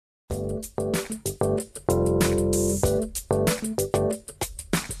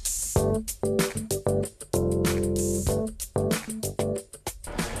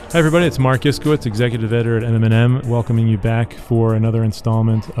Hi everybody, it's Marc Iskowitz, Executive Editor at MM&M, welcoming you back for another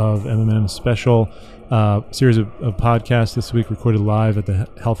installment of MM&M's special series of podcasts this week, recorded live at the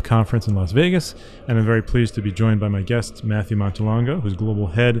Health Conference in Las Vegas. And I'm very pleased to be joined by my guest, Matthew Montelongo, who's Global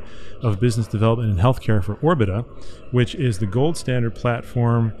Head of Business Development and Healthcare for Orbita, which is the gold standard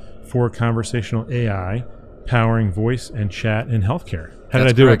platform for conversational AI, powering voice and chat in healthcare. How did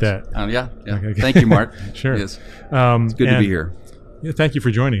I do with that? Yeah. Okay. Thank you, Mark. Sure. Yes. It's good to be here. Yeah, thank you for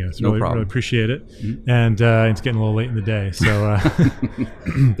joining us. No problem. Really appreciate it. Mm-hmm. And it's getting a little late in the day, so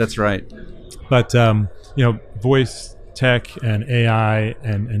that's right. But voice tech and AI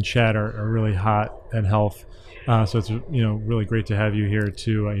and chat are really hot at health. So it's really great to have you here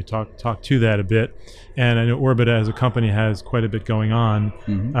to talk to that a bit. And I know Orbita as a company has quite a bit going on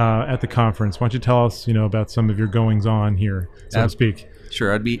at the conference. Why don't you tell us about some of your goings on here, so to speak?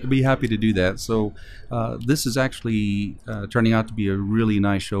 Sure, I'd be happy to do that. So this is actually turning out to be a really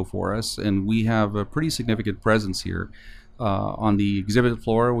nice show for us, and we have a pretty significant presence here. On the exhibit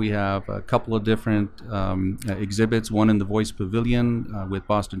floor, we have a couple of different exhibits, one in the Voice Pavilion with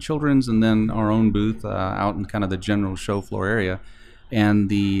Boston Children's, and then our own booth out in kind of the general show floor area. And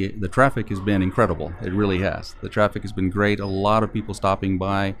the traffic has been incredible. It really has. The traffic has been great. A lot of people stopping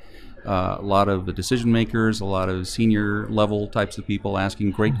by. A lot of the decision makers, a lot of senior level types of people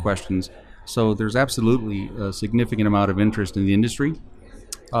asking great questions. So there's absolutely a significant amount of interest in the industry.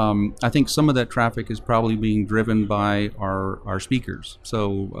 I think some of that traffic is probably being driven by our speakers.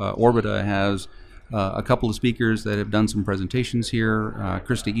 So Orbita has a couple of speakers that have done some presentations here.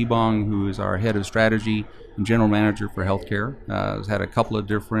 Krista Ebong, who is our head of strategy and general manager for healthcare, has had a couple of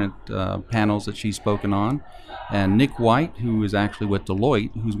different panels that she's spoken on. And Nick White, who is actually with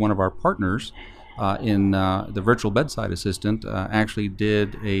Deloitte, who's one of our partners in the virtual bedside assistant, actually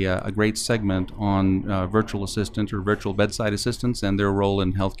did a great segment on virtual assistant or virtual bedside assistants and their role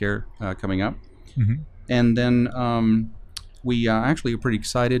in healthcare coming up. Mm-hmm. And then we actually are pretty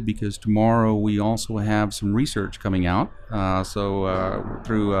excited because tomorrow we also have some research coming out. So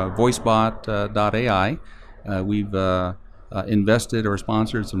through voicebot.ai, we've invested or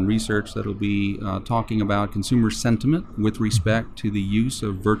sponsored some research that will be talking about consumer sentiment with respect to the use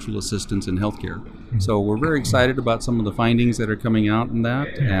of virtual assistants in healthcare. So we're very excited about some of the findings that are coming out in that,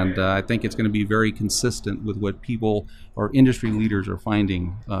 and I think it's going to be very consistent with what people or industry leaders are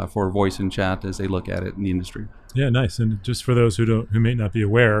finding for voice and chat as they look at it in the industry. Yeah, nice. And just for those who may not be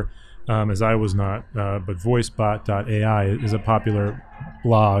aware, as I was not, but voicebot.ai is a popular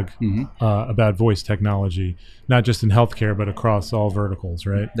blog about voice technology, not just in healthcare, but across all verticals,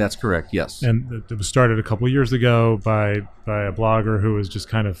 right? That's correct, yes. And it was started a couple of years ago by a blogger who was just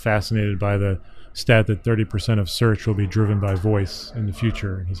kind of fascinated by the stat that 30% of search will be driven by voice in the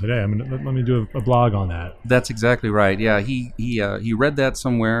future. And he said, hey, let me do a blog on that. That's exactly right. Yeah, he read that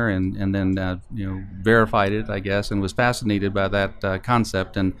somewhere and then verified it, I guess, and was fascinated by that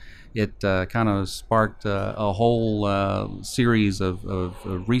concept. And it kind of sparked a whole series of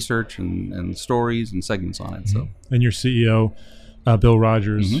research and stories and segments on it. So, and your CEO, Bill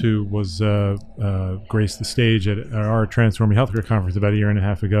Rogers, who was graced the stage at our Transforming Healthcare Conference about a year and a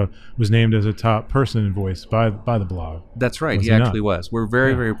half ago, was named as a top person in voice by the blog. That's right. He actually was. We're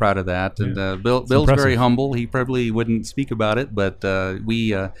very, very proud of that. And Bill's very humble. He probably wouldn't speak about it, but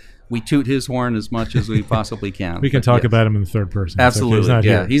we toot his horn as much as we possibly can. We can talk about him in the third person. Absolutely. He's not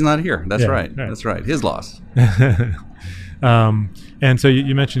here. He's not here. That's right. That's right. His loss. And so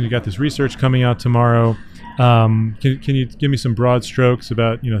you mentioned you got this research coming out tomorrow. Can you give me some broad strokes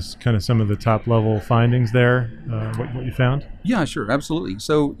about kind of some of the top level findings there, what you found? Yeah, sure, absolutely.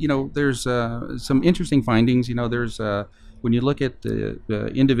 So there's some interesting findings. There's when you look at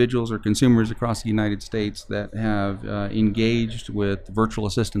the individuals or consumers across the United States that have engaged with virtual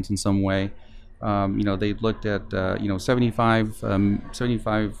assistants in some way, they've looked at 75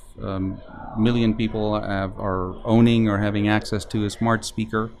 million people are owning or having access to a smart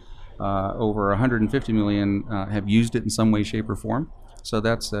speaker. Over 150 million have used it in some way, shape, or form. So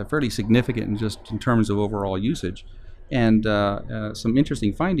that's fairly significant just in terms of overall usage. And some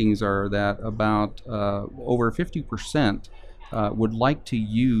interesting findings are that about over 50% would like to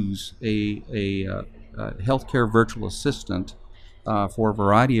use a healthcare virtual assistant for a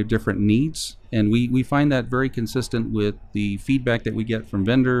variety of different needs. And we find that very consistent with the feedback that we get from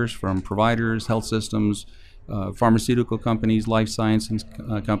vendors, from providers, health systems, pharmaceutical companies, life sciences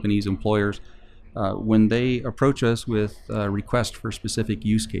companies, employers, when they approach us with requests for specific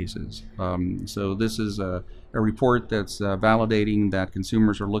use cases. So this is a report that's validating that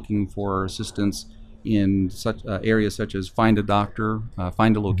consumers are looking for assistance in such areas such as find a doctor,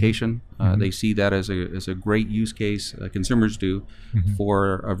 find a location. They see that as a great use case. Consumers do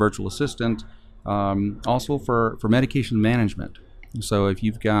for a virtual assistant. Also for medication management. So if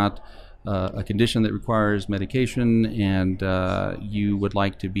you've got a condition that requires medication and you would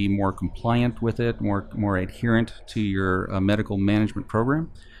like to be more compliant with it, more adherent to your medical management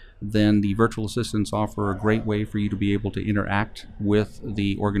program, then the virtual assistants offer a great way for you to be able to interact with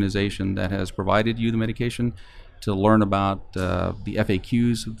the organization that has provided you the medication, to learn about the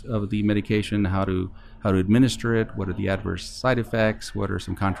FAQs of the medication, how to administer it, what are the adverse side effects, what are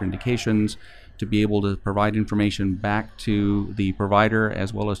some contraindications, to be able to provide information back to the provider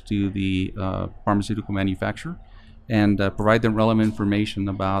as well as to the pharmaceutical manufacturer, and provide them relevant information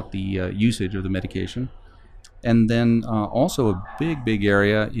about the usage of the medication. And then also a big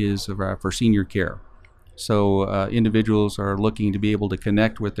area is for senior care. So individuals are looking to be able to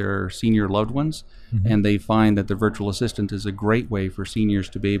connect with their senior loved ones, and they find that the virtual assistant is a great way for seniors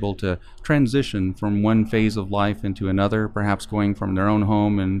to be able to transition from one phase of life into another, perhaps going from their own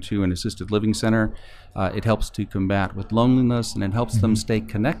home into an assisted living center. It helps to combat with loneliness, and it helps them stay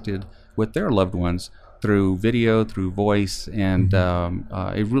connected with their loved ones through video, through voice, and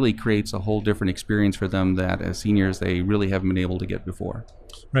it really creates a whole different experience for them that as seniors they really haven't been able to get before.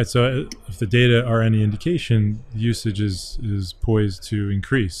 Right. So if the data are any indication, the usage is poised to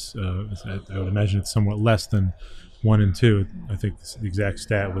increase. I would imagine it's somewhat less than 1 in 2. I think the exact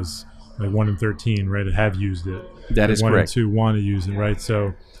stat was like 1 in 13, right? That have used it. That is correct. 1 in 2 want to use it, right?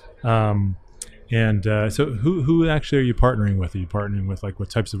 So, so who actually are you partnering with? Are you partnering with like what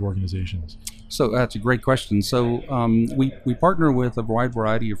types of organizations? So that's a great question. So we partner with a wide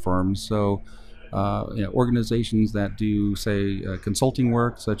variety of firms. So organizations that do, say, consulting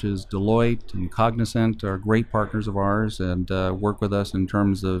work, such as Deloitte and Cognizant, are great partners of ours and work with us in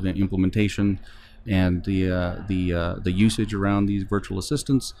terms of implementation and the usage around these virtual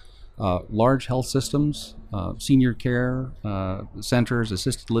assistants. Large health systems, senior care centers,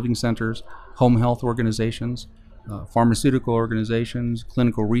 assisted living centers, home health organizations, pharmaceutical organizations,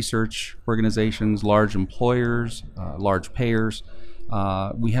 clinical research organizations, large employers, large payers.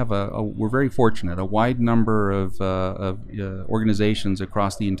 We're very fortunate. A wide number of organizations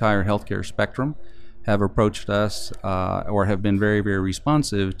across the entire healthcare spectrum have approached us or have been very, very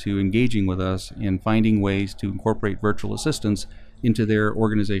responsive to engaging with us in finding ways to incorporate virtual assistants into their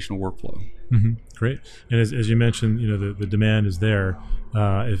organizational workflow. Great. And as you mentioned, the demand is there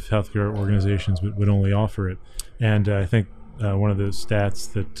if healthcare organizations would only offer it. And I think one of the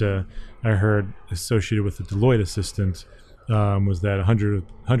stats that I heard associated with the Deloitte assistant was that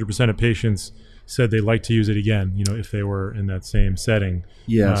 100% of patients said they'd like to use it again, if they were in that same setting.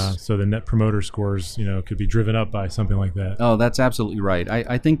 Yes. So the net promoter scores, could be driven up by something like that. Oh, that's absolutely right.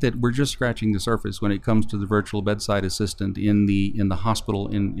 I think that we're just scratching the surface when it comes to the virtual bedside assistant in the hospital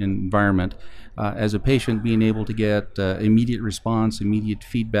environment. As a patient, being able to get immediate response, immediate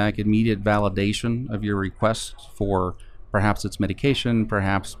feedback, immediate validation of your request for perhaps it's medication,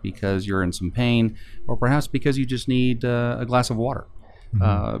 perhaps because you're in some pain, or perhaps because you just need a glass of water.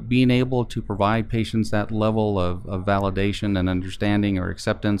 Being able to provide patients that level of validation and understanding or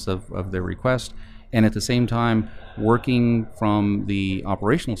acceptance of their request, and at the same time working from the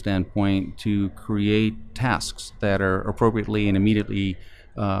operational standpoint to create tasks that are appropriately and immediately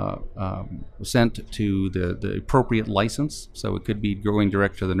sent to the appropriate license. So it could be going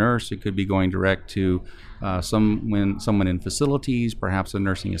direct to the nurse, it could be going direct to someone in facilities, perhaps a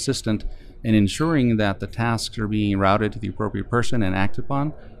nursing assistant, and ensuring that the tasks are being routed to the appropriate person and acted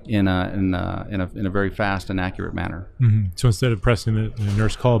upon in a very fast and accurate manner. So instead of pressing the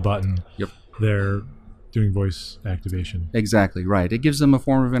nurse call button, Yep. they're doing voice activation. Exactly right. It gives them a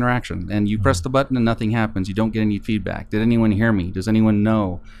form of interaction, and you press the button and nothing happens. You don't get any feedback. Did anyone hear me? Does anyone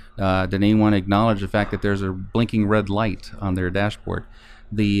know? Did anyone acknowledge the fact that there's a blinking red light on their dashboard?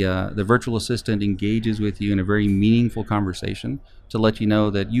 The virtual assistant engages with you in a very meaningful conversation to let you know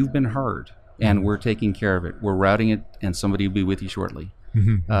that you've been heard and we're taking care of it. We're routing it, and somebody will be with you shortly.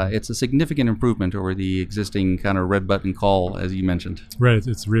 It's a significant improvement over the existing kind of red button call, as you mentioned. Right,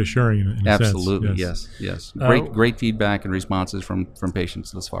 it's reassuring in a sense. Absolutely, yes. Great feedback and responses from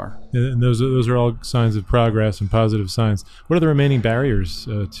patients thus far. And those are all signs of progress and positive signs. What are the remaining barriers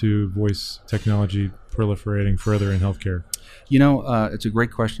to voice technology proliferating further in healthcare? It's a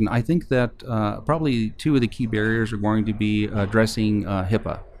great question. I think that probably two of the key barriers are going to be addressing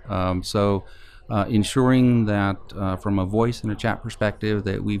HIPAA. Ensuring that from a voice and a chat perspective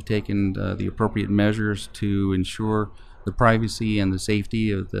that we've taken the appropriate measures to ensure the privacy and the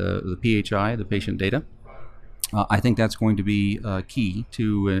safety of the PHI, the patient data. I think that's going to be key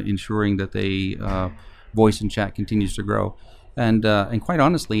to ensuring that voice and chat continues to grow. And quite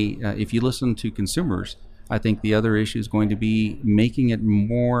honestly, if you listen to consumers, I think the other issue is going to be making it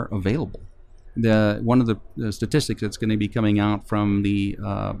more available. One of the statistics that's going to be coming out from the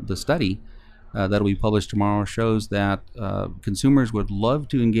study that'll be published tomorrow shows that consumers would love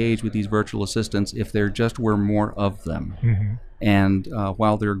to engage with these virtual assistants if there just were more of them. Mm-hmm. And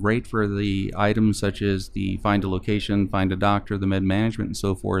while they're great for the items such as the find a location, find a doctor, the med management, and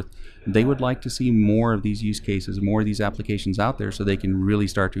so forth, they would like to see more of these use cases, more of these applications out there so they can really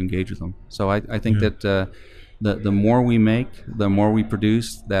start to engage with them. So I think that the more we make, the more we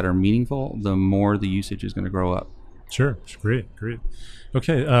produce that are meaningful, the more the usage is going to grow up. Sure. Great.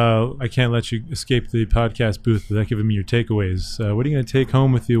 Okay, I can't let you escape the podcast booth without giving me your takeaways. What are you going to take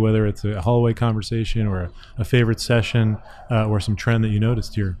home with you, whether it's a hallway conversation or a favorite session or some trend that you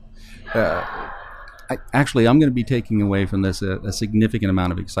noticed here? I'm going to be taking away from this a significant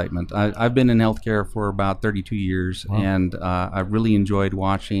amount of excitement. I've been in healthcare for about 32 years, wow. And I've really enjoyed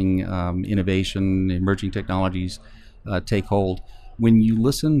watching innovation, emerging technologies take hold. When you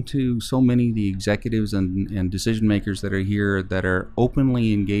listen to so many of the executives and decision makers that are here that are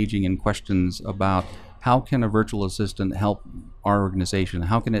openly engaging in questions about how can a virtual assistant help our organization,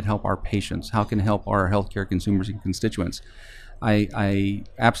 how can it help our patients, how can it help our healthcare consumers and constituents, I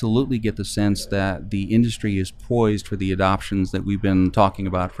absolutely get the sense that the industry is poised for the adoptions that we've been talking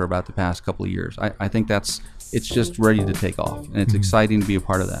about for about the past couple of years. I think it's just ready to take off, and it's exciting to be a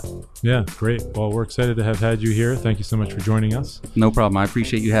part of that. Yeah, great. Well, we're excited to have had you here. Thank you so much for joining us. No problem. I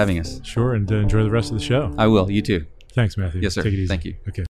appreciate you having us. Sure, and enjoy the rest of the show. I will. You too. Thanks, Matthew. Yes, sir. Take it easy. Thank you. Okay.